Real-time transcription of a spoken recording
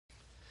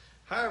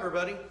Hi,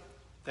 everybody.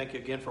 Thank you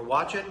again for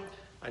watching.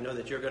 I know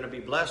that you're going to be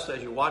blessed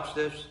as you watch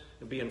this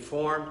and be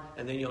informed,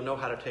 and then you'll know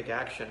how to take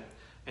action.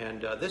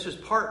 And this is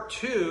part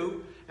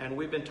 2, and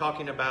we've been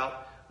talking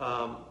about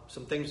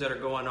some things that are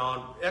going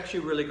on,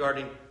 actually really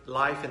regarding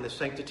life and the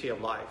sanctity of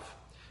life.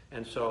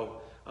 And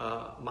so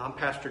I'm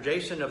Pastor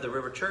Jason of the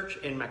River Church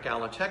in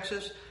McAllen,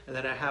 Texas, and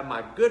then I have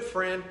my good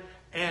friend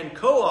and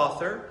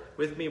co-author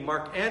with me,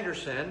 Mark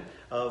Anderson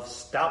of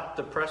Stop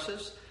the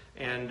Presses,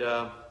 and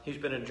he's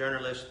been a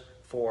journalist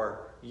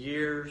for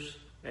years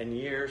and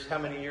years. How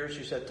many years?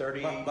 You said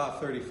 30?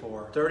 About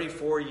 34.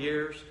 34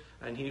 years.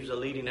 And he's a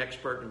leading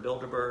expert in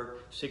Bilderberg,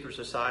 secret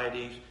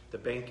societies, the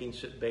banking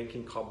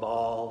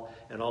cabal,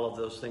 and all of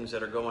those things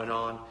that are going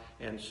on.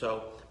 And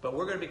so, but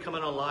we're going to be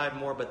coming on live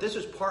more. But this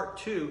is part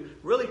 2,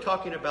 really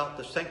talking about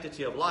the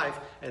sanctity of life,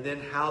 and then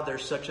how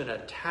there's such an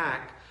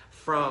attack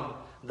from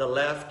the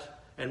left,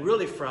 and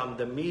really from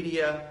the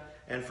media,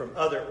 and from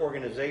other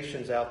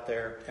organizations out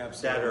there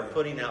that are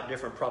putting out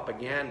different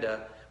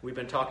propaganda. We've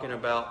been talking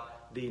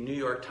about the New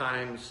York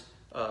Times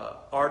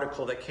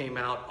article that came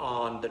out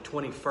on the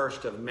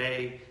 21st of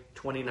May,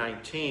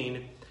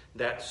 2019,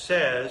 that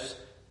says,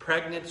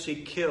 pregnancy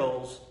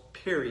kills,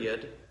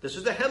 period. This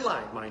is the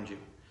headline, mind you.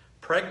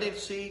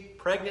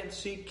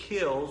 Pregnancy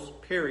kills,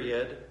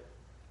 period.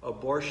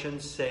 Abortion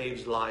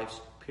saves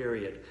lives,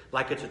 period.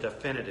 Like it's a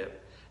definitive.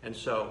 And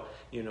so,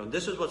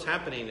 this is what's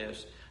happening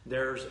is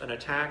there's an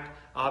attack,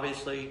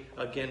 obviously,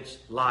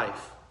 against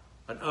life.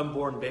 An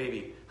unborn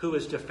baby who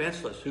is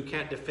defenseless, who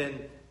can't defend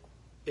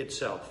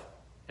itself.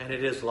 And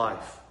it is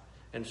life.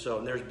 And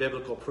so there's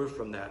biblical proof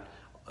from that.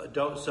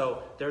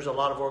 So there's a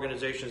lot of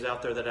organizations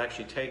out there that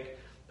actually take,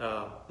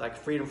 like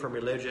Freedom from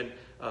Religion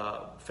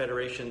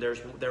Federation,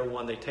 they're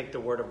one, they take the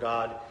Word of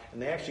God,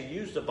 and they actually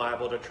use the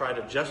Bible to try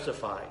to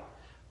justify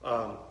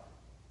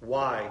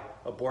why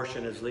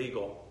abortion is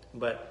legal.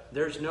 But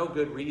there's no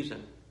good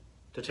reason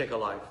to take a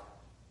life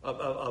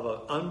of an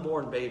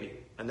unborn baby.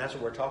 And that's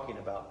what we're talking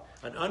about.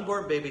 An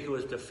unborn baby who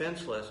is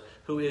defenseless,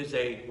 who is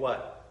a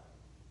what?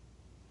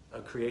 A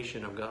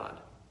creation of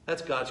God.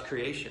 That's God's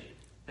creation.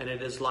 And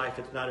it is life.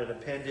 It's not an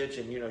appendage.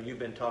 And you've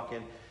been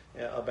talking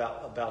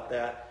about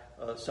that.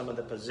 Some of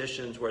the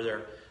positions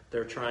where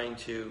they're trying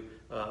to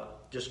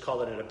just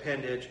call it an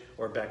appendage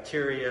or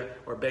bacteria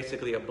or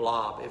basically a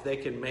blob. If they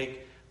can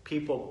make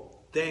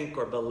people think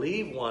or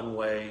believe one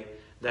way,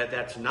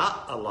 that's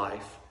not a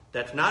life,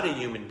 that's not a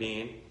human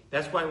being.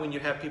 That's why when you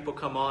have people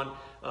come on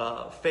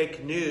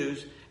fake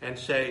news and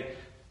say,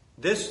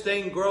 this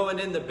thing growing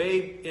in the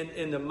babe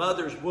in the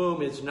mother's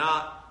womb is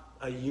not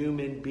a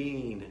human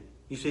being.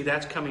 You see,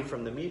 that's coming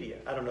from the media.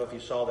 I don't know if you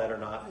saw that or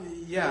not.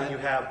 Yeah. When you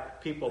have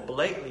people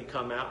blatantly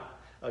come out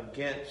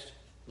against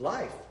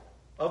life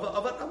of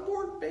an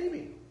unborn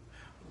baby.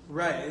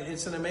 Right.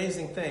 It's an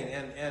amazing thing.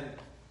 And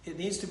it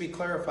needs to be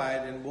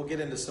clarified, and we'll get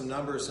into some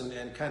numbers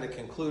and kind of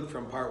conclude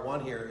from part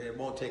 1 here. It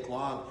won't take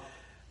long.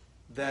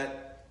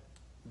 That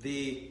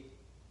the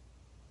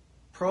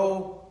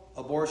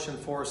pro-abortion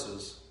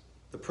forces,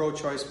 the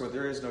pro-choice where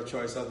there is no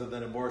choice other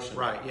than abortion.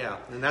 Right, yeah.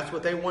 And that's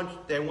what they want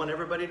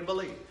everybody to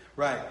believe.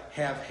 Right.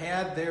 Have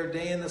had their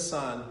day in the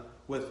sun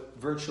with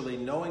virtually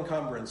no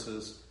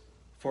encumbrances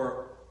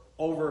for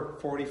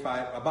about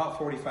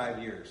 45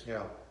 years.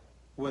 Yeah.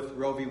 With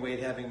Roe v.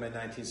 Wade having been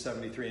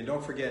 1973. And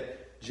don't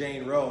forget,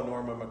 Jane Roe,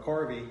 Norma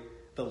McCorvey,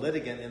 the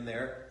litigant in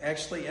there,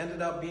 actually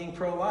ended up being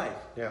pro-life.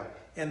 Yeah.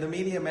 And the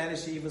media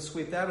managed to even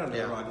sweep that under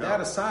the rug. No,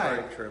 that aside,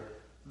 very true.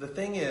 The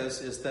thing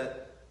is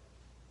that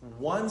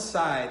one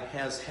side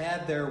has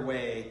had their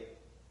way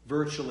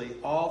virtually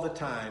all the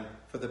time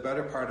for the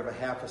better part of a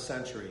half a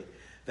century.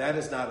 That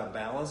is not a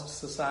balanced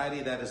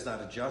society. That is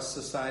not a just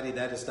society.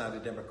 That is not a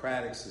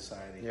democratic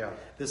society. Yeah.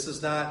 This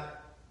is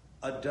not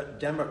a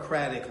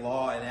democratic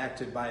law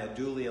enacted by a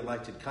duly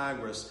elected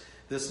Congress.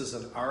 This is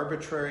an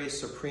arbitrary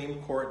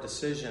Supreme Court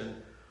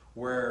decision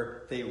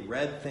where they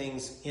read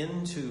things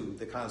into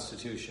the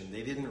Constitution.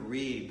 They didn't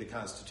read the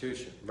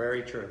Constitution.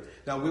 Very true.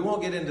 Now, we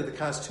won't get into the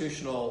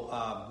constitutional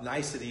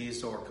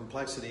niceties or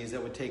complexities.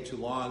 That would take too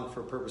long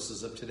for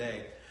purposes of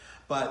today.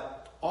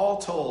 But all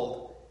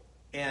told,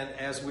 and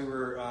as we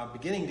were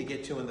beginning to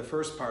get to in the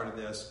first part of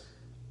this,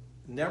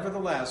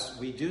 nevertheless,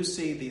 we do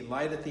see the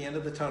light at the end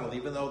of the tunnel,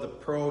 even though the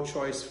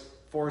pro-choice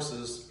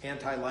forces,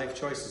 anti-life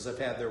choices, have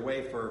had their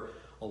way for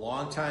a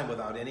long time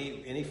without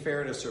any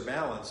fairness or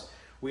balance.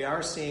 We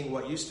are seeing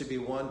what used to be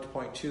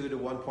 1.2 to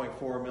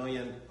 1.4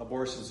 million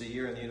abortions a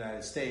year in the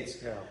United States,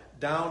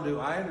 down to,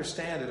 I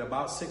understand it,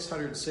 about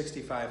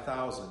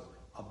 665,000,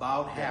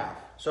 about half.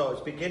 So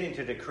it's beginning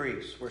to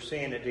decrease. We're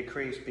seeing it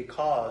decrease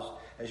because,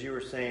 as you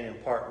were saying in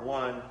part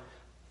 1,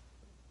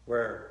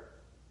 where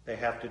they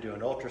have to do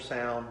an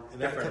ultrasound,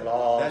 different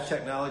laws. That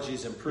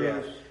technology's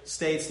improved. Yes.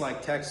 States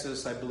like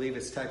Texas, I believe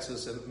it's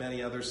Texas, and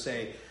many others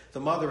say the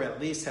mother at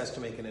least has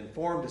to make an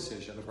informed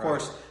decision. Of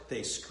course,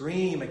 they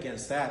scream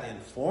against that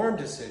informed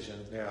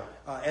decision,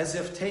 as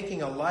if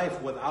taking a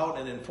life without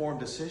an informed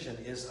decision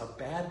is a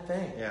bad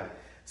thing. Yeah.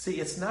 See,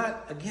 it's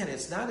not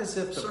as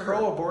if the Sir.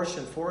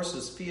 pro-abortion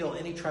forces feel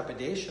any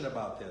trepidation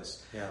about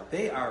this. Yeah.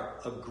 They are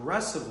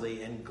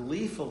aggressively and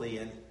gleefully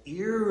and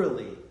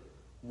eerily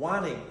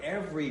wanting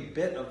every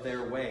bit of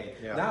their way,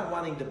 Yeah. not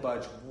wanting to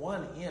budge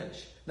 1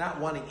 inch,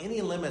 not wanting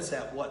any limits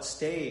at what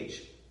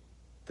stage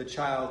the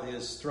child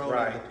is thrown,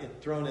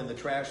 Right. thrown in the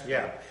trash bin.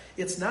 Yeah.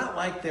 It's not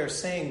like they're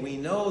saying, we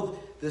know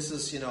this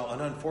is, an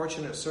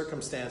unfortunate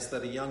circumstance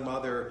that a young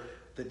mother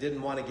that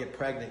didn't want to get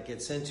pregnant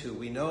gets into.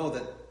 We know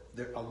that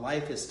a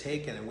life is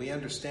taken, and we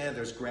understand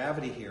there's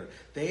gravity here.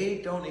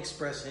 They don't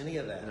express any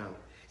of that. No.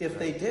 If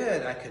they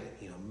did, I could,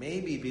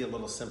 maybe be a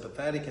little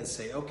sympathetic and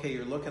say, okay,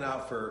 you're looking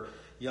out for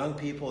young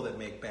people that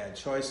make bad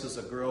choices.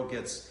 A girl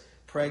gets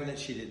pregnant,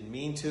 she didn't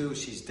mean to,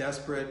 she's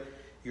desperate.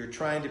 You're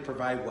trying to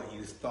provide what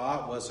you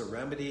thought was a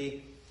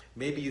remedy.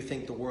 Maybe you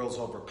think the world's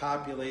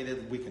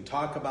overpopulated. We can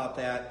talk about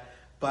that.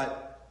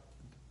 But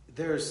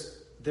there's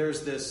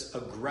this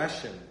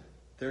aggression,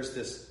 there's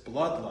this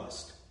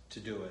bloodlust to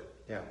do it.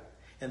 Yeah.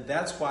 And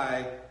that's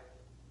why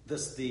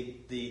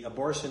the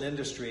abortion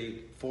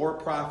industry,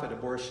 for-profit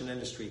abortion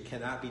industry,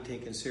 cannot be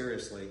taken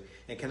seriously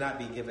and cannot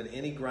be given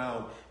any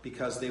ground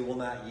because they will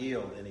not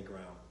yield any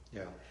ground.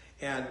 Yeah.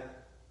 And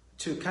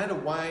to kind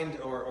of wind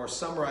or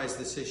summarize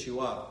this issue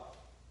up,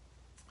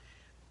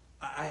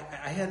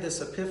 I had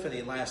this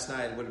epiphany last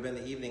night. It would have been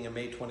the evening of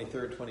May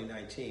 23rd,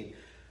 2019.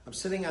 I'm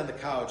sitting on the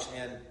couch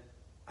and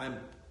I'm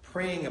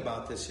praying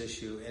about this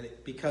issue, and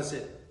because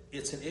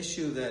it's an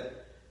issue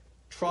that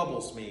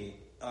troubles me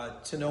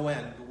to no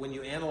end. When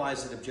you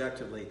analyze it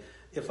objectively,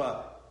 if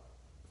a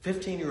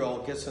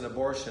 15-year-old gets an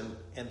abortion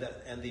and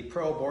the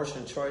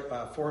pro-abortion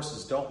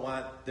forces don't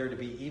want there to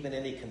be even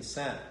any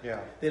consent,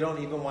 they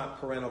don't even want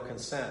parental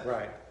consent.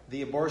 Right.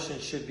 The abortion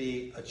should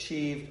be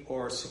achieved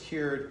or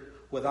secured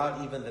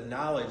without even the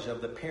knowledge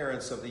of the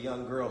parents of the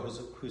young girl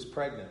who's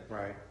pregnant,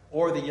 Right.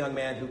 or the young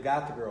man who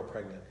got the girl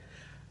pregnant.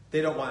 They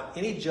don't want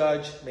any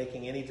judge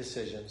making any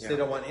decisions. Yeah. They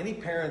don't want any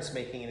parents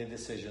making any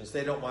decisions.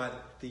 They don't want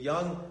the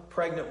young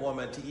pregnant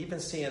woman to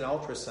even see an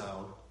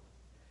ultrasound,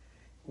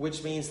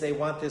 which means they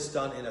want this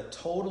done in a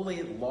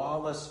totally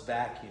lawless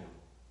vacuum.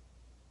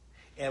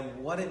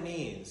 And what it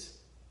means,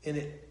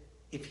 it's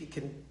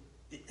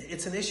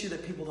an issue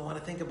that people don't want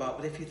to think about,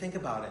 but if you think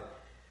about it,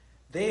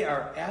 they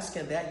are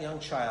asking that young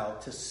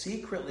child to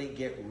secretly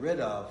get rid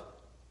of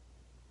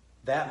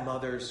that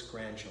mother's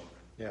grandchildren.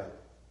 Yeah.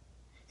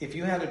 If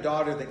you had a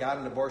daughter that got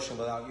an abortion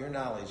without your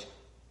knowledge,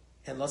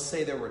 and let's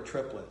say there were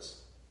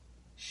triplets,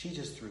 she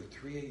just threw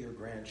 3 of your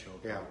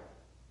grandchildren.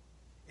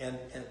 Yeah.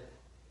 And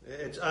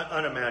It's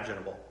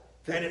unimaginable.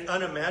 And it's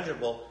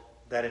unimaginable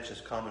that it's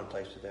just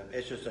commonplace to them.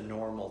 It's just a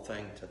normal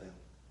thing to them.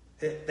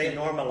 They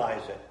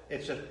normalize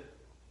it.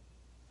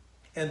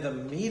 And the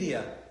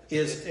media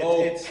is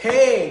it's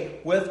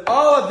okay with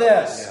all of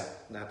this.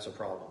 Yeah, that's a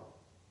problem.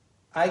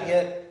 I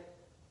get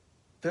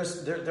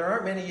there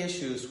aren't many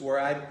issues where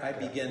I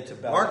begin to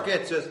bellow. Mark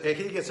gets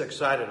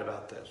excited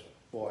about this.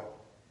 Boy.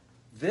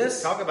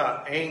 Talk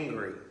about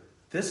angry.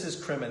 This is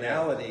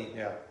criminality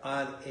Yeah.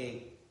 on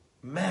a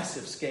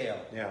massive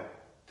scale. Yeah.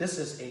 This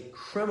is a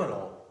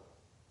criminal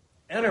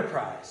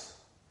enterprise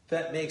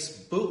that makes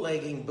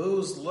bootlegging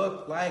booze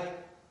look like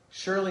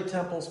Shirley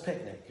Temple's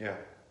picnic. Yeah.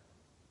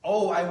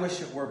 Oh, I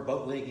wish it were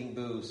bootlegging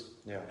booze.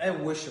 Yeah. I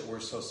wish it were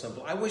so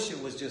simple. I wish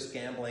it was just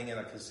gambling in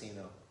a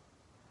casino.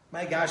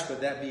 My gosh,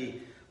 would that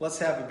be, let's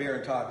have a beer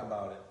and talk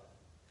about it.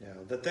 Yeah.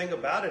 The thing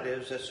about it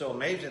is, it's so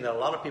amazing that a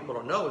lot of people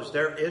don't know, is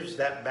there is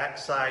that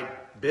backside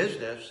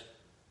business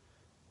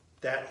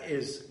that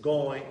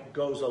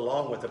goes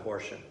along with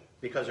abortion,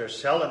 because they're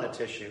selling the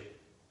tissue.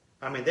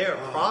 I mean, they're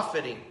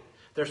profiting.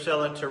 They're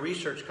selling to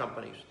research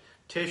companies,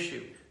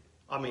 tissue.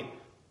 I mean,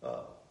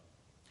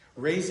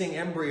 Raising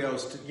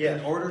embryos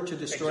in order to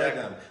destroy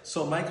Exactly. them,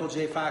 so Michael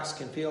J. Fox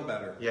can feel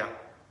better. yeah.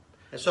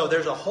 And so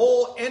there's a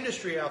whole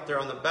industry out there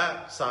on the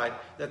backside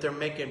that they're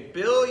making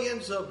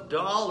billions of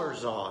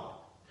dollars on.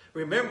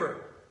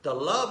 Remember, the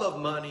love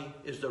of money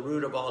is the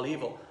root of all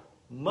evil.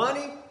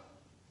 Money,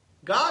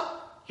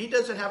 God, He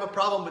doesn't have a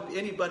problem with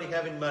anybody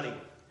having money.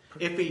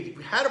 If He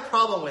had a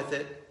problem with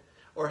it,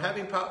 or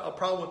having a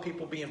problem with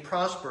people being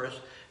prosperous,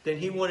 then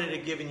He wouldn't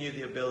have given you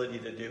the ability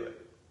to do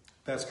it.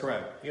 That's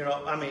correct.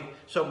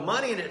 So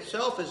money in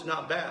itself is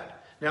not bad.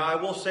 Now, I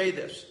will say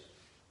this.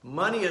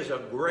 Money is a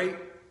great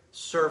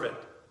servant,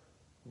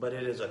 but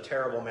it is a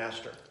terrible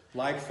master.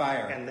 Like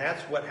fire. And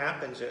that's what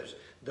happens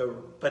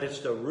but it's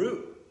the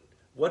root.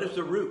 What is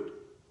the root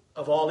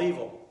of all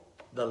evil?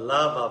 The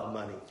love of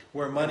money.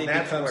 Where money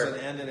becomes an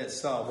end in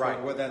itself.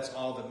 Right. Where that's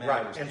all that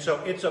matters. Right. And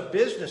so it's a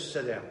business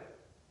to them.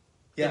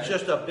 Yeah. It's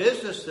just a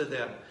business to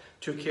them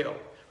to kill.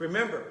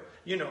 Remember,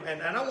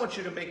 and I want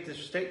you to make this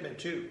statement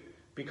too,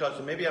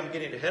 because maybe I'm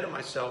getting ahead of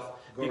myself,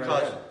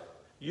 because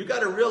you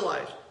got to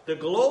realize the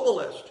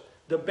globalist,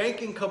 the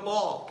banking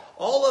cabal,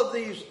 all of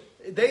these,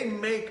 they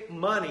make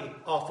money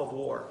off of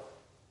war.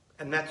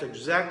 And that's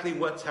exactly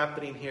what's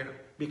happening here,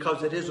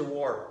 because it is a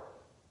war.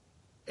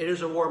 It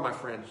is a war, my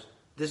friends.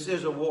 This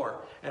is a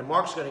war. And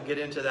Mark's going to get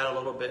into that a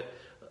little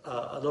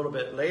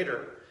bit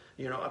later,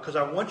 because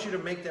I want you to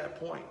make that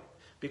point.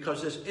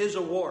 because this is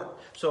a war.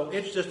 So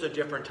it's just a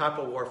different type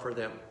of war for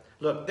them.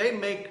 Look, they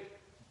make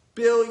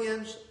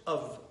billions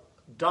of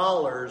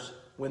dollars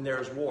when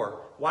there's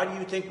war. Why do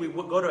you think we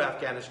would go to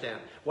Afghanistan?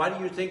 Why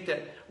do you think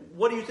that?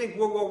 What do you think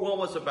World War I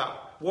was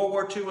about? World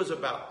War II was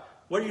about?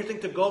 What do you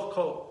think the Gulf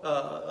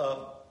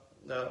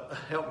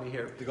help me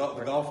here? The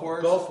Gulf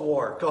Wars? Gulf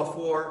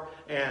War,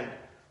 and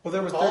well,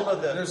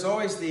 there's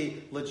always the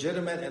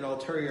legitimate and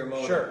ulterior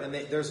motive, sure. And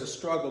there's a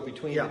struggle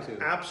between the two.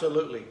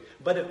 Absolutely.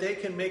 But if they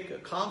can make a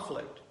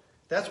conflict,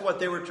 that's what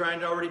they were trying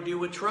to already do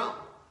with Trump,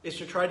 is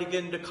to try to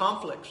get into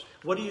conflicts.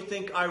 What do you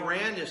think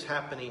Iran is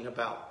happening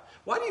about?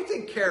 Why do you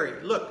think Kerry,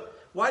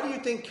 why do you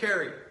think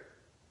Kerry,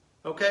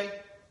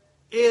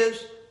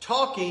 is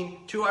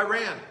talking to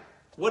Iran?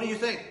 What do you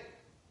think?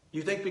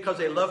 You think because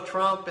they love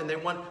Trump and they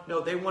want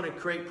to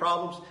create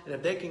problems, and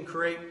if they can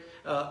create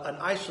an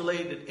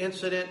isolated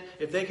incident,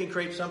 if they can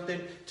create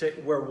something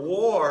where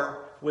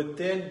war would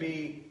then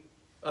be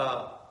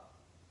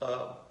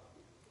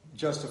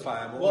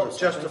justifiable. Well,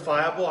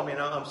 justifiable. I mean,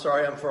 I'm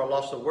sorry, I'm for a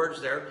loss of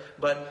words there.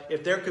 But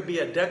if there could be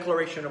a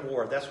declaration of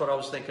war, that's what I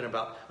was thinking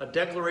about. A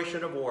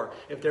declaration of war.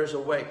 If there's a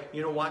way,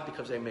 you know why?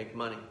 Because they make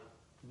money.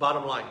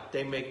 Bottom line,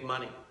 they make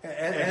money.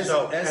 And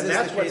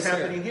that's what's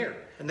happening here.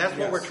 And that's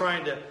what we're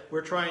trying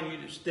to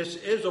use. This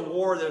is a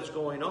war that's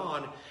going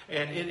on,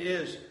 and it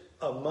is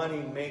a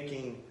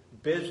money-making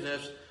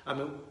business. I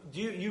mean,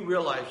 do you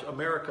realize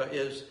America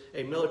is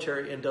a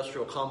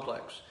military-industrial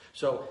complex?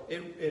 So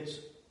it's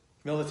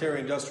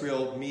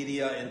military-industrial,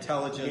 media,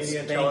 intelligence,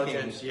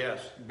 banking, yes.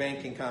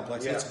 Banking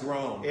complex. Yeah. It's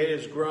grown. It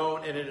has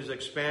grown, and it has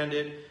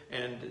expanded,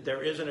 and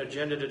there is an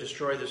agenda to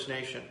destroy this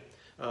nation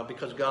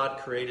because God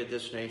created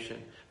this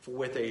nation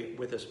with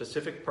a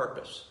specific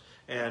purpose.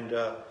 And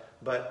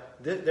but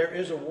there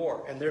is a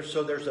war, and there's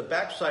a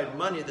backside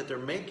money that they're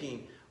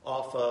making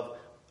off of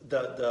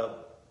the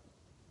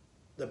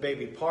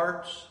baby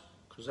parts,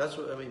 because that's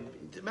what I mean.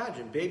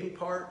 Imagine baby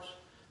parts,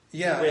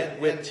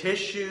 with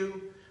tissue,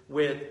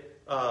 with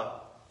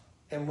the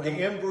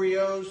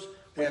embryos,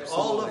 with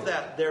all of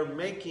that. They're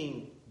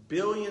making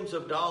billions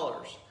of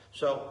dollars.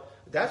 So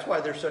that's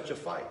why there's such a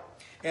fight.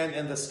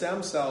 And the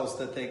stem cells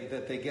that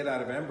they get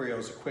out of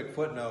embryos, a quick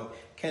footnote,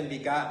 can be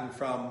gotten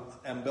from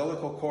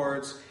umbilical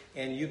cords,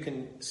 and you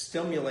can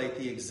stimulate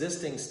the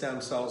existing stem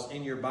cells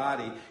in your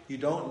body. You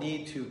don't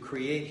need to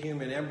create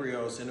human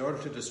embryos in order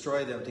to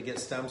destroy them to get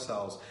stem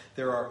cells.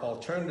 There are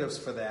alternatives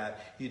for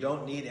that. You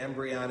don't need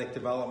embryonic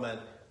development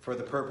for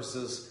the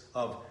purposes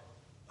of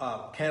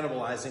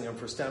cannibalizing them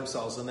for stem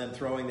cells and then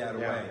throwing that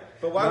away.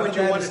 But why would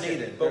you want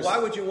to? But why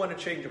would you want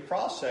to change the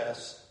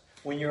process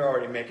when you're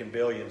already making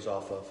billions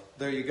off of?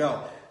 There you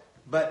go.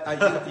 But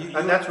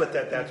and that's what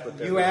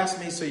you asked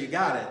me, so you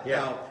got it.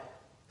 Yeah.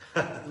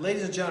 Now,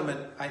 ladies and gentlemen,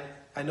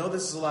 I know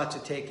this is a lot to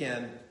take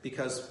in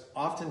because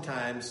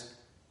oftentimes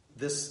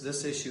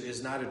this issue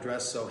is not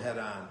addressed so head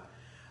on.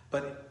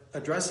 But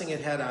addressing it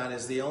head on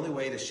is the only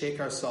way to shake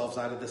ourselves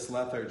out of this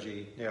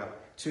lethargy. Yeah.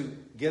 To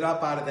get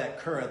up out of that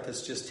current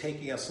that's just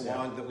taking us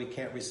along that we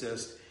can't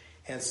resist,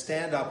 and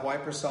stand up,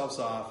 wipe ourselves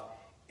off,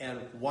 and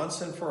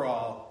once and for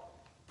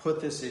all put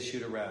this issue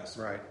to rest.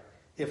 Right.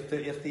 If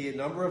the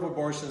number of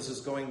abortions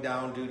is going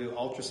down due to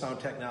ultrasound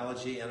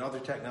technology and other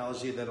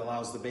technology that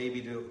allows the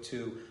baby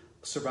to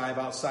survive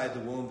outside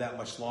the womb that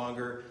much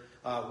longer,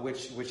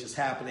 which is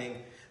happening,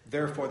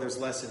 therefore there's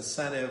less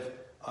incentive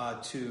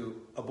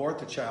to abort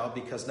the child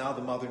because now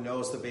the mother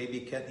knows the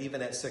baby can,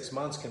 even at 6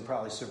 months, can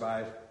probably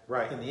survive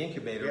in the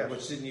incubator,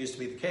 which didn't used to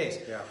be the case.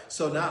 Yeah.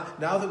 So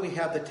now that we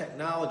have the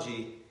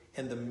technology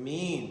and the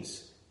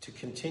means to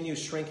continue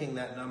shrinking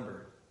that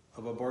number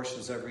of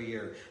abortions every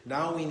year,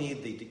 now we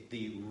need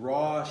the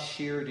raw,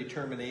 sheer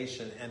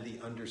determination and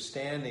the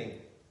understanding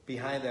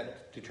behind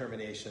that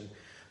determination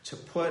to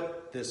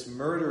put this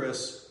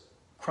murderous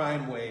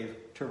crime wave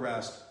to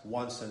rest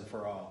once and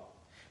for all.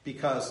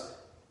 Because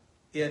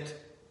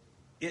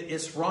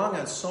it's wrong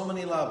on so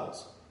many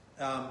levels.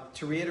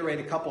 To reiterate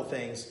a couple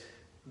things,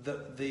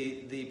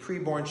 the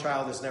preborn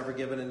child is never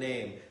given a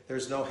name.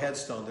 There's no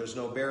headstone. There's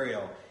no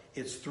burial.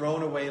 It's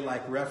thrown away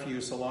like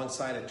refuse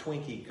alongside a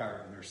Twinkie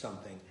carton or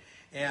something,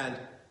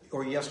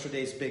 or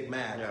yesterday's Big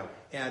Mac.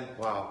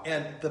 Yeah.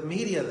 And the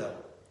media, though,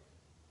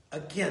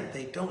 again,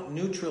 they don't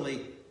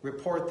neutrally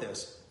report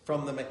this.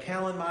 From the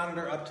McAllen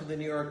Monitor up to the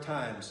New York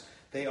Times,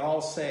 they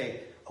all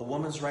say a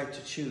woman's right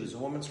to choose. A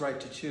woman's right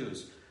to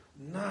choose.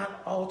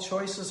 Not all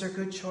choices are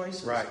good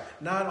choices. Right.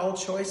 Not all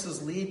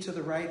choices lead to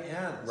the right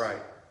ends.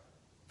 Right.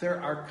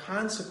 There are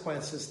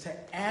consequences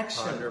to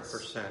actions.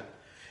 100%.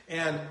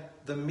 And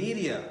the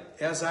media,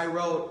 as I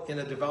wrote in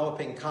a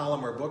developing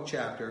column or book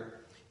chapter,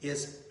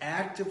 is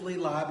actively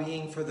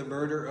lobbying for the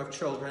murder of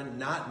children,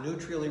 not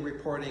neutrally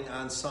reporting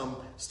on some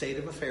state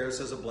of affairs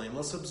as a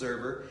blameless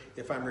observer.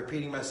 If I'm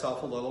repeating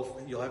myself a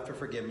little, you'll have to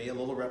forgive me. A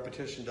little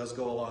repetition does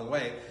go a long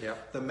way.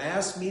 Yep. The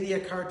mass media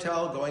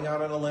cartel, going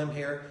out on a limb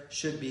here,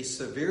 should be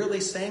severely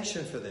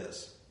sanctioned for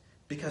this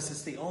because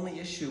it's the only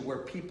issue where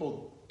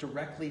people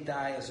directly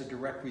die as a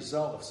direct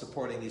result of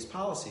supporting these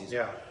policies.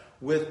 Yeah.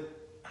 With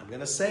I'm going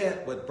to say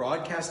it, with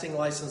broadcasting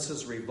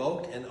licenses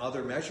revoked and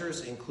other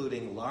measures,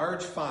 including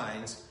large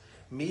fines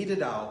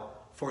meted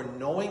out for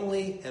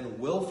knowingly and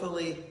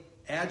willfully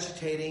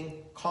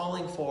agitating,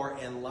 calling for,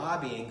 and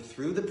lobbying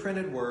through the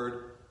printed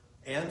word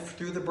and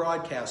through the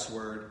broadcast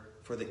word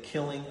for the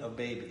killing of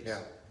babies. Yeah.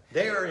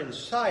 They are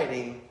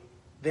inciting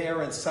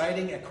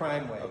a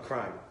crime wave. a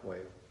crime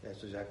wave.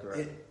 That's exactly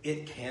right.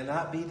 It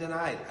cannot be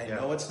denied. I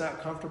know it's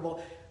not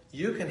comfortable.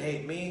 You can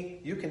hate me.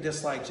 You can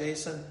dislike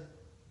Jason.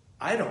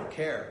 I don't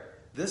care.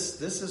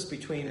 This is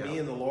between me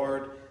and the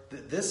Lord.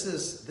 This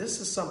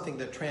is something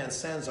that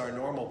transcends our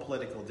normal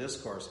political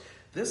discourse.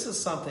 This is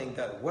something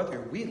that, whether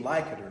we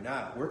like it or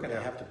not, we're going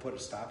to have to put a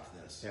stop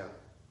to this. Yeah.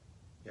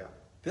 Yeah.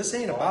 This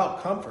ain't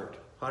about comfort.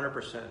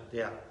 100%.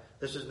 Yeah.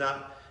 This is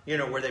not,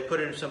 where they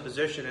put it in some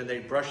position and they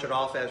brush it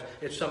off as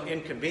it's some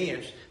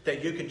inconvenience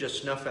that you can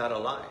just snuff out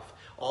of life.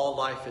 All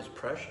life is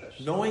precious.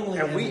 Knowingly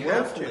and we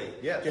have to. willfully.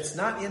 Yes. It's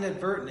not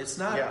inadvertent. It's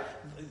not. Yeah.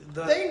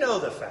 They know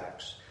the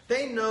facts.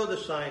 They know the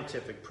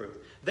scientific proof.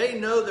 They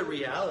know the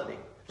reality.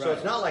 So Right.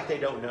 it's not like they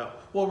don't know.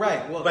 Well,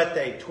 right. Well, But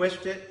they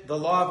twist it. the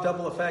law of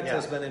double effect Yeah.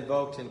 has been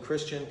invoked in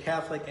Christian,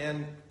 Catholic,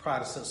 and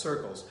Protestant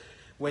circles.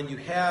 When you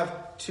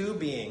have two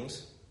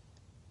beings,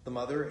 the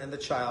mother and the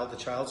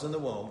child's in the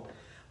womb,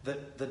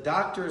 the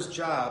doctor's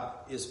job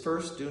is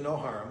first do no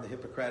harm, the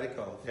Hippocratic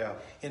Oath. Yeah.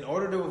 In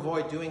order to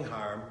avoid doing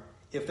harm,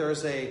 if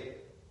there's a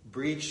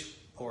breach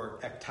or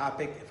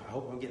ectopic, I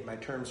hope I'm getting my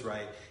terms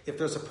right, if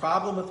there's a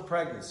problem with the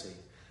pregnancy,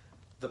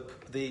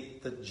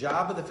 the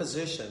job of the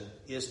physician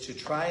is to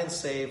try and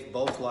save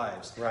both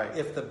lives. Right.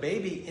 If the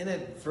baby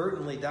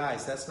inadvertently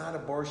dies, that's not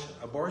abortion.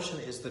 Abortion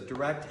is the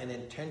direct and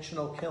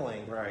intentional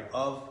killing Right.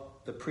 of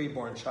the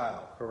preborn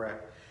child.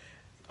 Correct.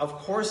 Of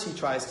course he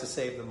tries to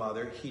save the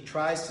mother. He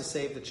tries to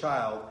save the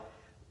child.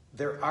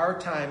 There are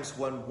times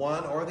when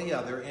one or the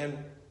other,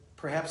 and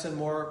perhaps in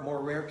more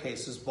rare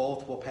cases,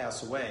 both will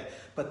pass away.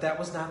 But that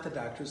was not the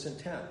doctor's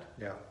intent.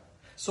 Yeah.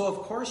 So of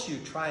course you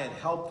try and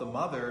help the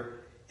mother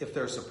if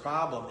there's a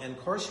problem, and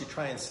of course you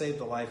try and save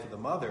the life of the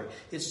mother.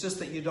 It's just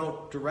that you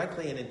don't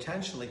directly and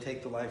intentionally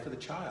take the life of the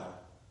child.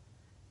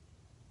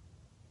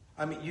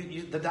 I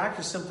mean, the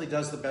doctor simply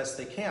does the best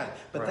they can.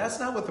 But Right. that's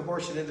not what the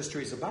abortion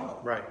industry is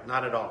about. Right.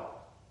 Not at all.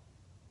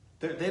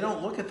 They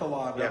don't look at the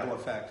law of Yeah. double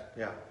effect.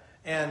 Yeah.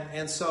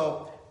 And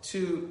so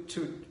to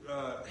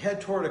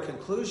head toward a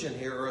conclusion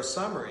here, or a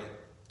summary,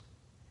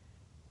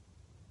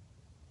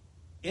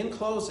 in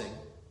closing,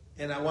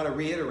 and I want to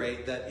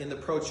reiterate that in the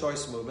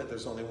pro-choice movement,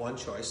 there's only one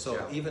choice. So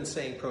Yeah. even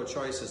saying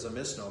pro-choice is a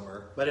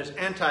misnomer. But it's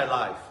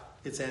anti-life.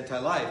 It's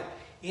anti-life.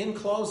 In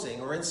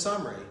closing, or in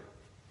summary,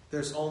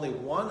 there's only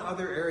one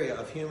other area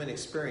of human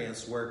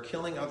experience where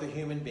killing other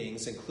human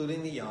beings,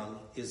 including the young,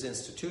 is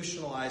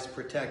institutionalized,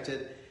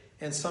 protected,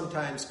 and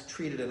sometimes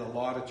treated in a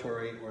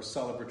laudatory or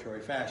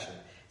celebratory fashion.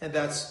 And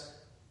that's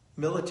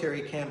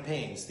military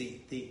campaigns,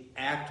 the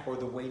act or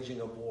the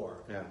waging of war.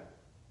 Yeah.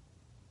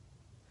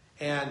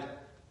 And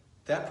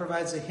that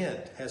provides a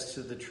hint as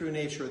to the true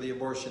nature of the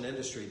abortion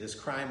industry, this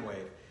crime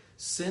wave.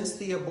 Since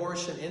the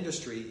abortion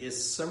industry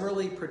is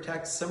similarly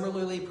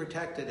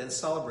protected and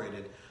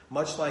celebrated,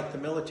 much like the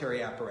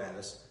military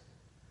apparatus,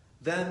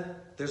 then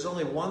there's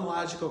only one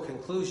logical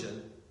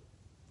conclusion,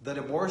 that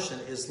abortion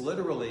is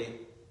literally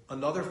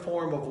another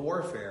form of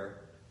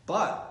warfare,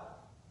 but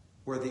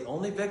where the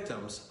only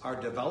victims are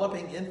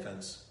developing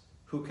infants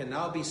who can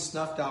now be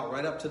snuffed out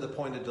right up to the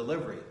point of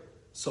delivery.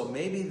 So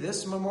maybe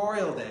this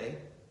Memorial Day,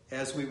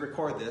 as we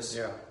record this,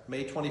 Yeah.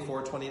 May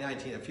 24,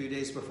 2019, a few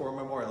days before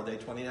Memorial Day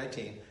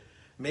 2019,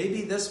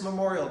 maybe this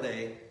Memorial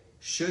Day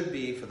should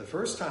be, for the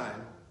first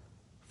time,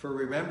 for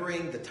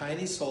remembering the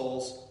tiny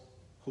souls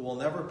who will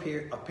never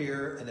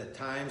appear in a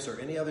Times or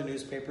any other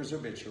newspaper's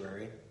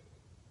obituary.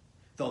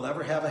 They'll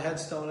never have a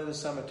headstone in a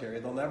cemetery.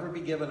 They'll never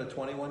be given a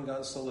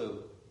 21-gun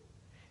salute.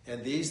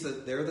 And this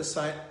is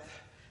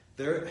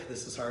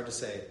hard to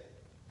say.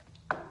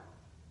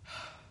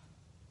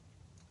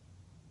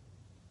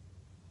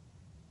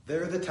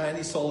 They're the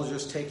tiny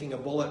soldiers taking a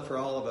bullet for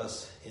all of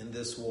us in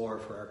this war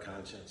for our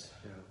conscience.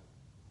 Yeah.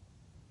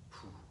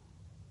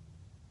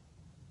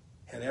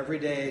 And every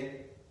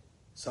day,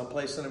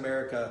 someplace in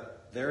America,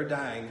 they're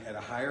dying at a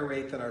higher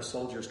rate than our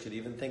soldiers could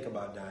even think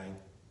about dying.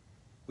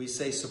 We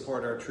say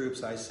support our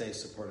troops. I say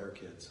support our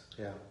kids.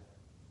 Yeah.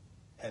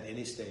 At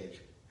any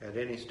stage. At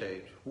any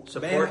stage.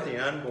 Support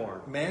the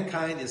unborn.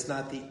 Mankind is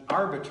not the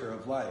arbiter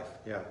of life.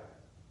 Yeah.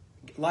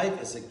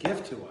 Life is a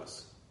gift to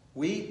us.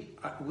 We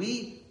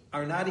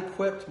are not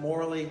equipped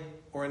morally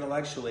or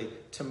intellectually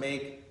to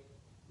make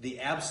the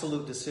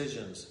absolute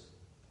decisions,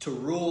 to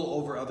rule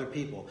over other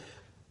people.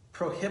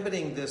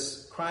 Prohibiting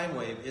this crime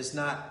wave is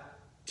not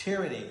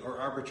tyranny or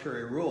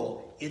arbitrary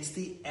rule. It's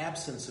the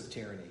absence of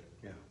tyranny.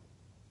 Yeah.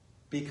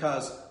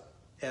 Because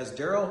as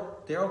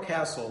Darrell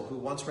Castle, who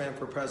once ran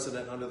for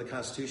president under the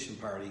Constitution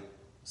Party,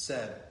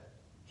 said,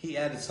 he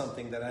added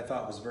something that I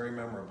thought was very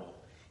memorable.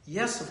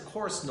 Yes, of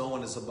course, no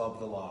one is above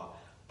the law,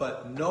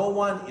 but no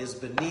one is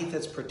beneath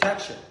its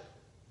protection.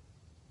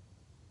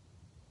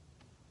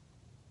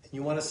 And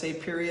you want to say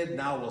period?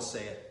 Now we'll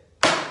say it.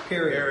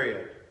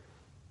 Period.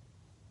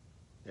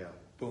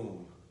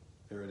 boom,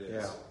 there it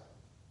is. Yeah.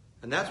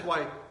 And that's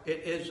why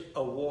it is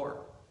a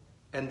war.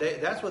 And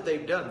that's what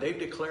they've done. They've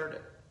declared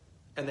it.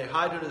 And they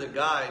hide under the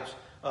guise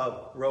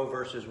of Roe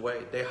versus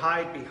Wade. They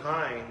hide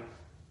behind...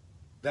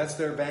 That's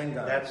their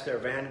vanguard. That's their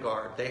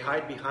vanguard. They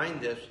hide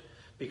behind this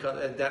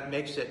because that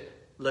makes it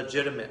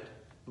legitimate.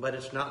 But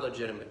it's not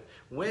legitimate.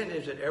 When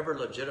is it ever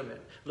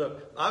legitimate?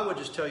 Look, I would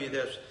just tell you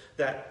this,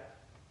 that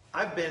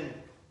I've been,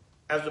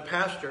 as a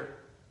pastor,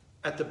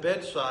 at the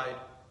bedside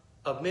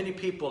of many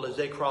people as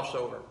they cross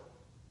over.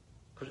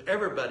 Because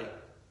everybody,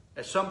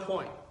 at some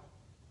point,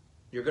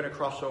 you're going to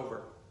cross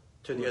over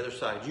to the other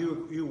side.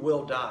 You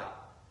will die.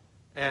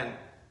 And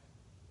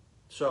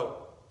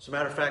so, as a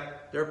matter of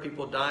fact, there are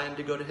people dying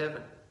to go to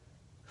heaven.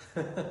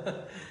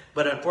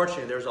 But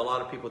unfortunately, there's a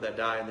lot of people that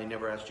die and they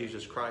never ask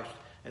Jesus Christ,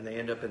 and they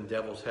end up in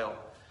devil's hell.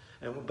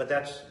 But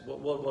that's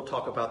we'll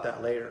talk about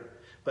that later.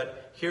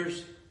 But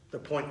here's the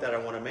point that I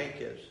want to make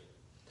is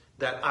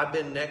that I've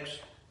been next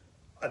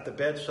at the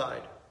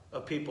bedside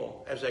of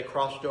people as they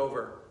crossed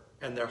over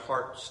and their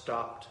heart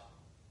stopped.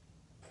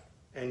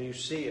 And you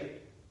see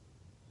it.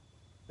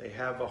 They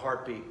have a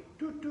heartbeat.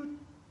 Doot, doot,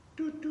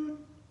 doot, doot.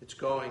 It's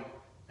going.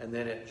 And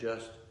then it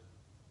just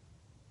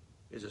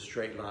is a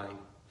straight line.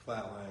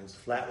 Flat lines.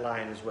 Flat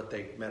line is what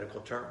they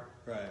medical term.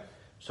 Right.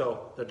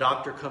 So the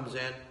doctor comes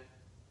in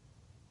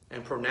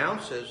and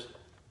pronounces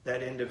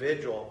that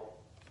individual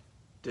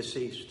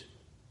deceased.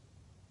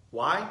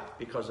 Why?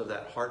 Because of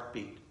that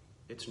heartbeat.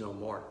 It's no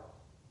more.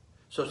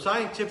 So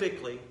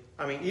scientifically,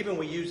 I mean, even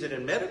we use it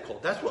in medical.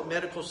 That's what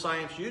medical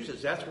science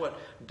uses. That's what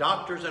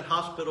doctors and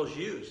hospitals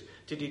use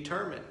to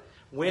determine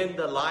when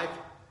the life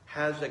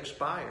has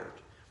expired,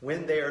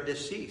 when they are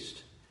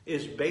deceased,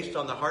 is based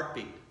on the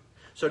heartbeat.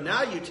 So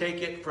now you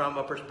take it from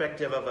a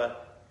perspective of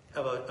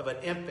an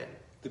infant.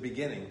 The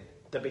beginning.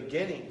 The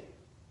beginning.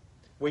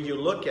 Where you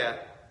look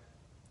at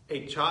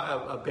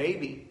a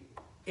baby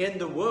in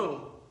the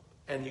womb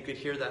and you could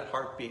hear that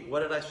heartbeat.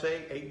 What did I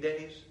say? 8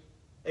 days?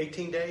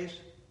 18 days?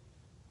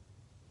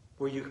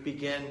 Where you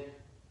begin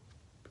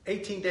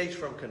 18 days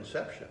from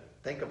conception.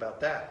 Think about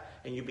that.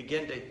 And you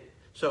begin to...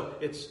 So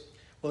it's...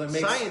 Well, it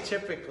makes,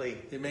 scientifically...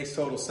 It makes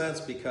total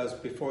sense because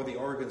before the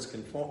organs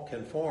can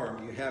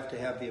form, you have to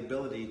have the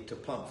ability to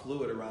pump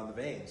fluid around the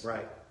veins.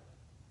 Right.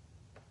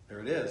 There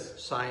it is.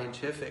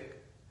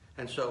 Scientific.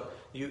 And so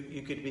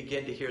you could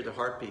begin to hear the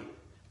heartbeat.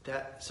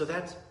 That's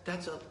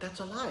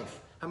a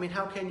life. I mean,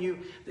 how can you...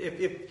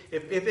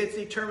 If it's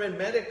determined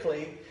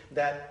medically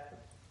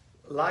that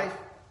life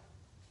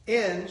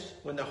ends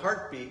when the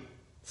heartbeat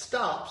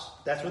stops,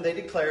 that's when they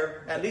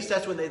declare, at least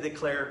that's when they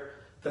declare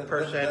the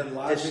person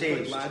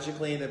deceased.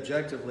 Logically and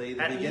objectively,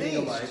 the beginning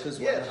of life is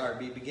when the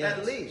heartbeat begins.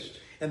 At least.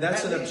 And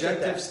that's an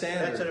objective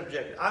standard. That's an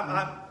objective.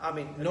 I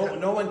mean,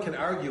 no one can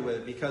argue with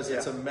it because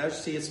it's a measure.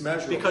 See, it's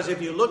measurable. Because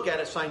if you look at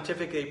it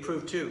scientifically, they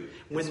prove too.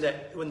 When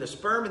the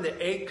sperm and the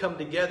egg come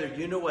together,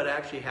 you know what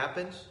actually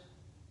happens?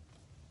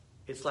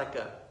 It's like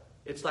an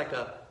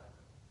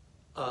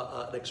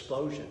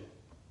explosion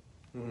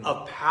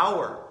of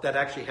power that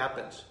actually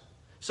happens.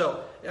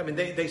 So I mean,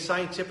 they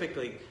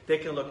scientifically they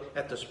can look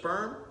at the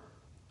sperm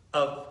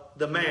of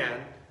the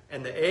man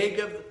and the egg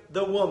of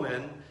the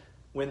woman.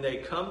 When they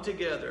come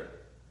together,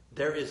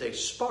 there is a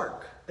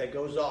spark that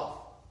goes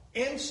off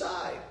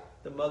inside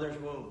the mother's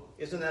womb.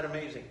 Isn't that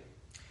amazing?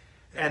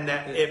 And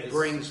that it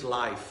brings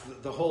life.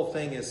 The whole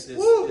thing is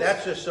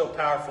that's just so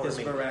powerful to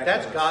me.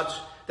 Miraculous.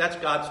 That's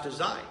God's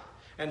design.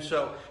 And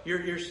so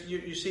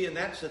you see, and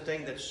that's the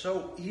thing that's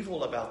so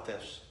evil about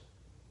this,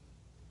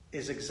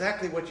 is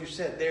exactly what you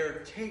said.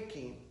 They're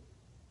taking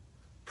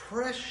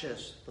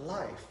precious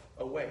life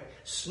away,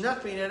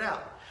 snuffing it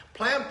out.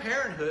 Planned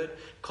Parenthood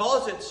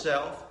calls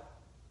itself,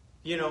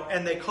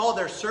 and they call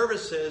their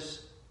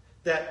services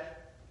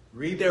that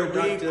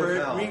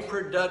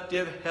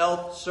reproductive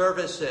health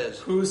services.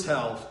 Whose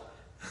health?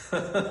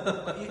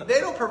 They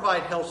don't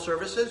provide health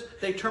services.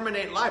 They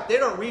terminate life. They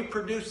don't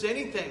reproduce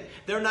anything.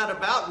 They're not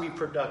about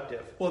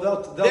reproductive.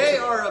 Well, they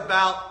are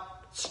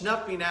about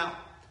snuffing out.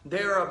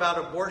 They are about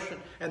abortion.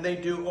 And they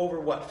do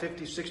over,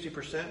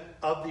 50-60%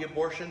 of the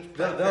abortions?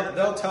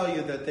 They'll tell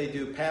you that they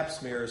do pap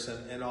smears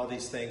and all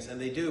these things. And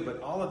they do.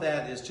 But all of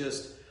that is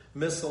just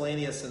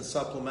miscellaneous and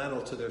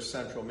supplemental to their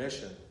central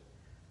mission,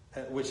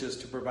 which is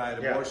to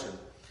provide abortion.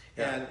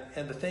 Yeah.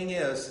 And the thing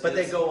is... But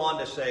they go on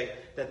to say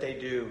that they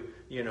do,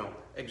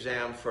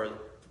 exams for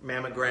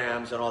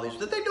mammograms and all these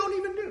that they don't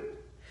even do.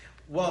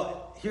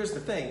 Well, here's the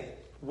thing.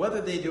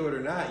 Whether they do it or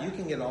not, you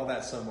can get all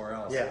that somewhere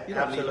else. Yeah, you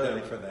don't absolutely.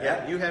 need them for that.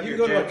 Yeah, you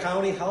go to a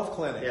county health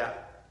clinic. Yeah,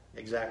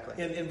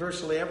 exactly. In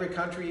virtually every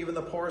country, even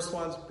the poorest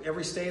ones,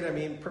 every state,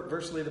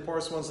 virtually the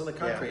poorest ones in the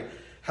country. Yeah.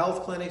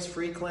 Health clinics,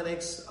 free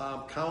clinics,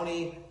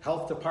 county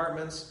health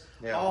departments,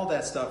 all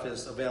that stuff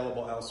is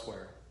available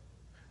elsewhere.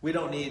 We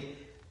don't need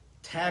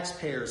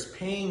taxpayers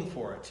paying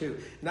for it too.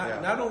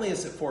 Not only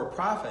is it for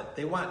profit,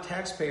 they want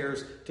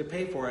taxpayers to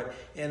pay for it.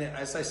 And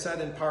as I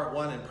said in part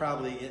one and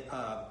probably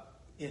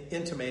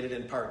intimated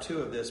in part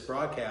two of this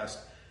broadcast,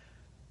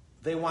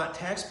 they want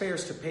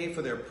taxpayers to pay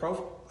for their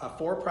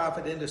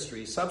for-profit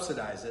industry,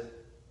 subsidize it,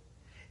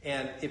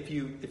 And if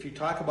you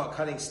talk about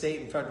cutting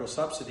state and federal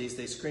subsidies,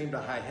 they scream to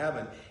high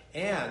heaven.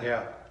 And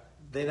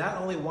they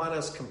not only want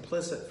us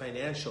complicit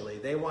financially,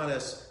 they want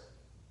us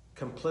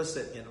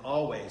complicit in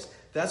all ways.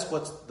 That's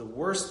what's the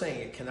worst thing.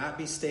 It cannot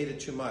be stated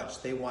too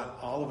much. They want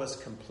all of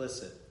us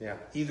complicit,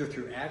 either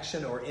through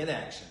action or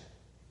inaction,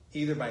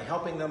 either by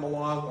helping them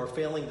along or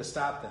failing to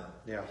stop them.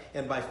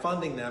 And by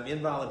funding them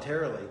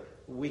involuntarily,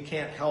 we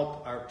can't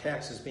help our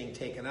taxes being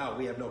taken out.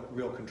 We have no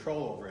real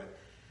control over it.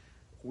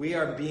 We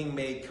are being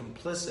made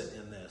complicit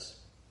in this.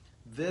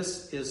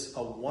 This is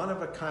a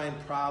one-of-a-kind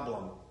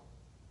problem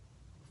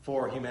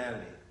for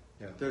humanity.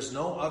 There's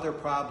no other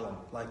problem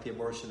like the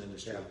abortion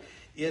industry.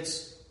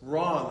 It's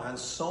wrong on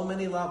so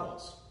many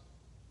levels.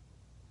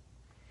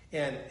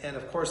 And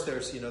of course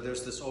there's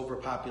this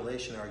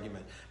overpopulation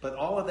argument. But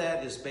all of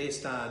that is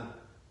based on,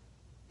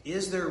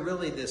 is there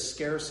really this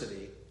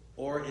scarcity,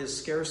 or is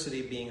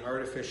scarcity being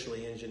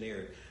artificially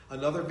engineered?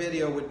 Another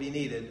video would be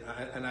needed,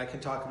 and I can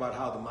talk about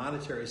how the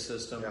monetary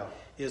system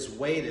is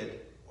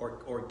weighted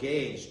or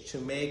gauged to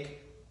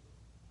make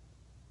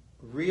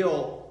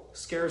real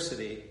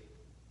scarcity,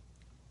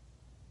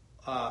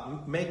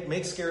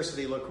 make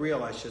scarcity look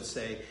real, I should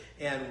say,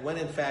 and when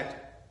in fact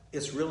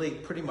it's really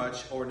pretty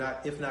much, or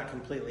not, if not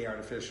completely,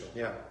 artificial.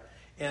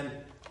 And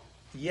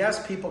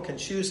yes, people can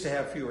choose to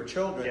have fewer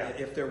children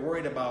if they're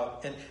worried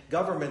about, and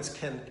governments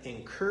can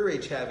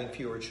encourage having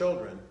fewer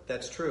children.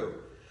 That's true.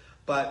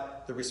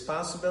 But the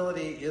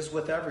responsibility is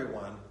with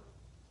everyone.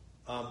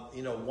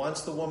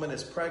 Once the woman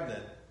is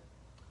pregnant,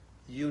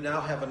 you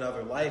now have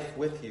another life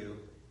with you,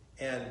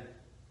 and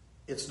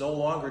it's no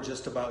longer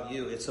just about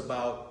you. It's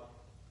about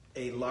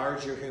a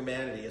larger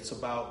humanity. It's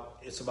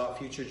about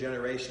future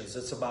generations.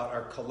 It's about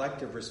our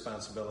collective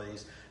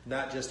responsibilities,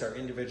 not just our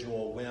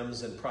individual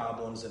whims and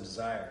problems and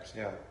desires.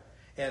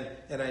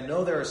 And I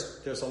know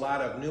there's a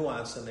lot of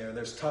nuance in there, and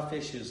there's tough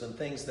issues and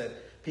things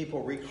that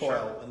people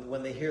recoil, and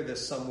when they hear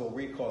this, some will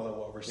recoil at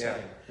what we're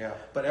saying.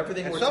 But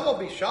everything, and some will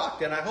be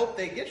shocked, and I hope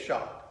they get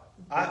shocked.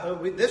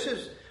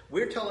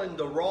 We're telling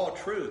the raw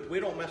truth. We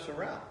don't mess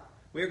around.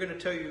 We're going to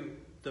tell you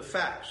the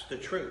facts, the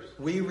truth.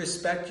 We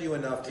respect you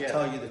enough to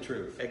tell you the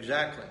truth.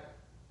 Exactly.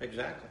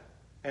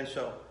 And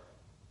so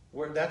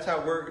that's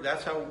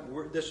how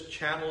this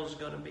channel is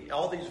going to be.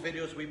 All these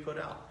videos we put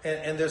out,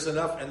 and there's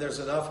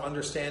enough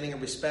understanding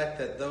and respect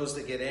that those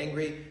that get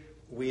angry,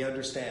 we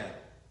understand.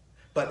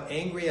 But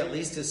angry at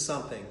least is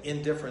something.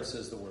 Indifference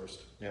is the worst.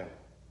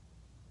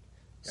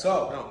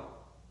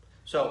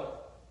 So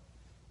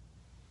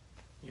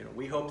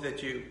we hope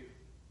that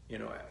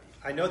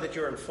I know that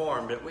you're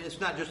informed, but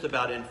it's not just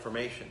about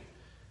information.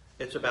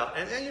 It's about,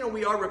 and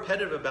we are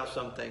repetitive about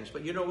some things,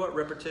 but you know what?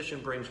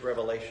 Repetition brings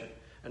revelation.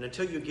 And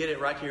until you get it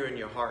right here in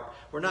your heart,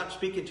 we're not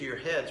speaking to your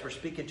heads, we're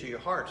speaking to your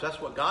hearts.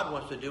 That's what God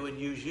wants to do and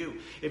use you.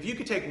 If you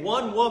could take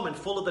one woman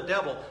full of the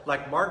devil,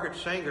 like Margaret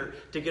Sanger,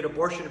 to get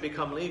abortion to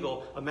become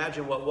legal,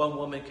 imagine what one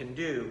woman can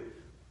do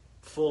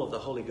full of the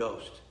Holy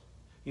Ghost.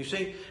 You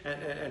see?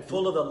 And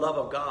full of the love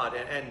of God,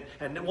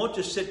 and won't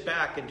just sit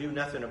back and do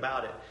nothing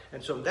about it.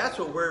 And so that's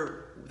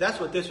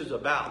what this is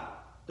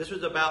about. This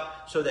is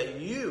about so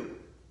that you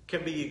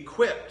can be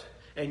equipped,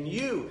 and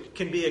you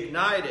can be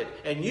ignited,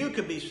 and you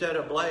can be set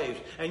ablaze.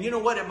 And you know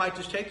what? It might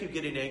just take you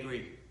getting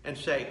angry and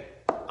say,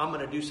 I'm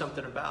going to do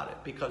something about it.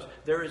 Because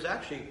there is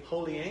actually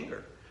holy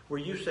anger, where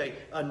you say,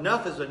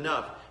 enough is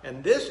enough.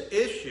 And this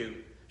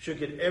issue should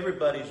get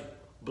everybody's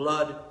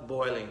blood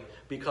boiling,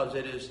 because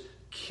it is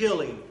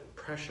killing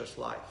precious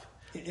life.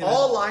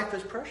 All life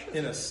is precious.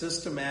 In a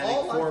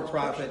systematic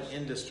for-profit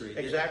industry.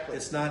 Exactly.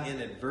 It's not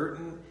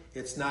inadvertent.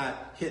 It's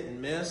not hit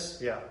and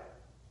miss.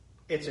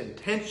 It's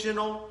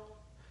intentional.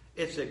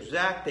 It's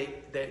exact.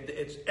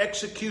 It's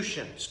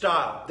execution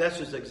style. This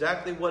is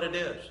exactly what it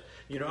is.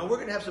 And we're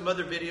going to have some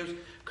other videos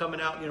coming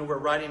out. We're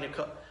writing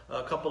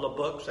a couple of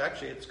books.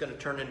 Actually, it's going to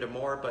turn into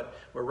more, but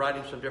we're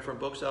writing some different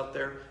books out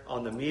there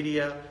on the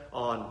media,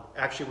 on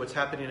actually what's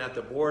happening at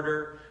the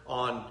border,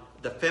 on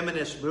the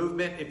feminist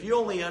movement. If you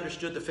only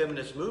understood the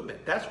feminist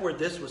movement, that's where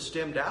this was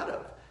stemmed out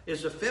of,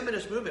 is the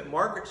feminist movement.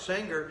 Margaret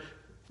Sanger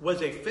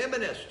was a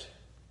feminist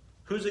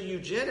who's a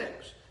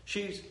eugenics.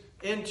 She's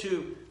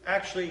into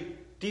actually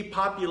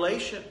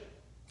depopulation.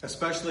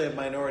 Especially of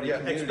minority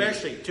communities.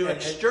 Especially to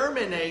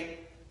exterminate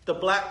the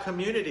black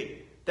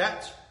community.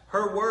 That's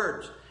her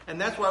words. And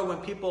that's why when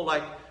people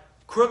like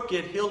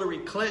crooked Hillary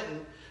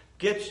Clinton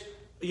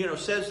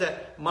says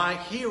that my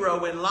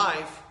hero in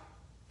life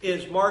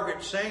is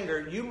Margaret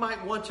Sanger, you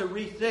might want to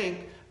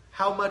rethink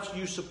how much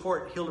you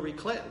support Hillary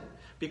Clinton.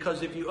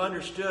 Because if you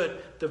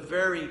understood the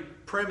very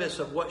premise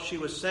of what she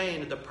was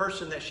saying, the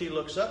person that she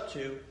looks up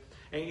to,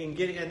 and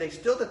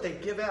they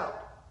give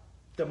out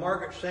the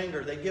Margaret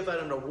Sanger, they give out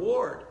an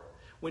award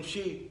when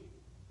she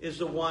is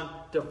the one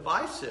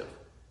divisive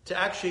to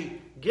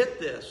actually get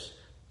this.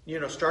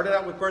 Started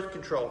out with birth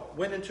control,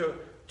 went into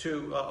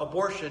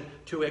abortion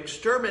to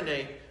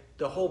exterminate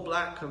the whole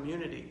black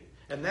community.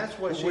 And that's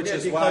what she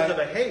did because of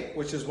a hate.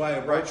 Which is why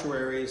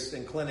obituaries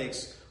and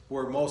clinics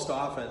were most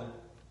often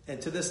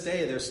And to this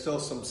day, there's still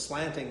some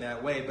slanting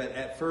that way, but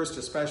at first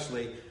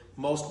especially,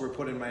 most were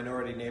put in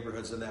minority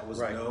neighborhoods, and that was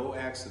Right. no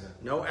accident.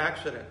 No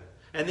accident.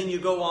 And then you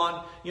go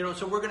on,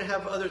 so we're going to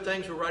have other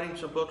things. We're writing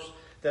some books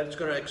that's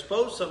going to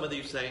expose some of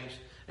these things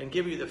and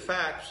give you the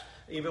facts,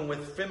 even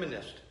with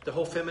the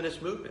whole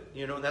feminist movement.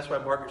 And that's why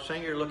Margaret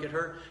Sanger, look at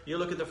her. You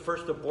look at the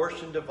first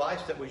abortion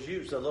device that was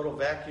used, the little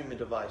vacuum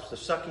device, the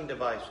sucking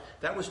device.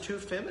 That was two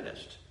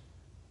feminist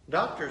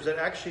doctors that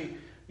actually,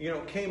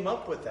 came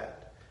up with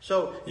that.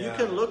 So you Yeah.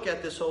 can look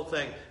at this whole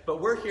thing. But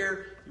we're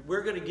here.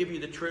 We're going to give you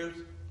the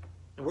truth.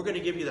 And we're going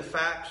to give you the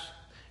facts.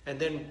 And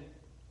then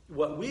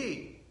what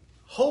we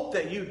hope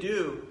that you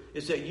do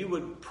is that you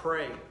would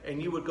pray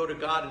and you would go to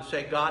God and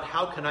say, God,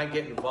 how can I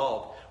get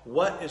involved?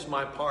 What is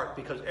my part?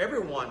 Because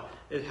everyone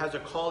has a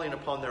calling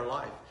upon their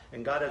life.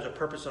 And God has a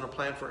purpose and a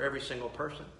plan for every single person.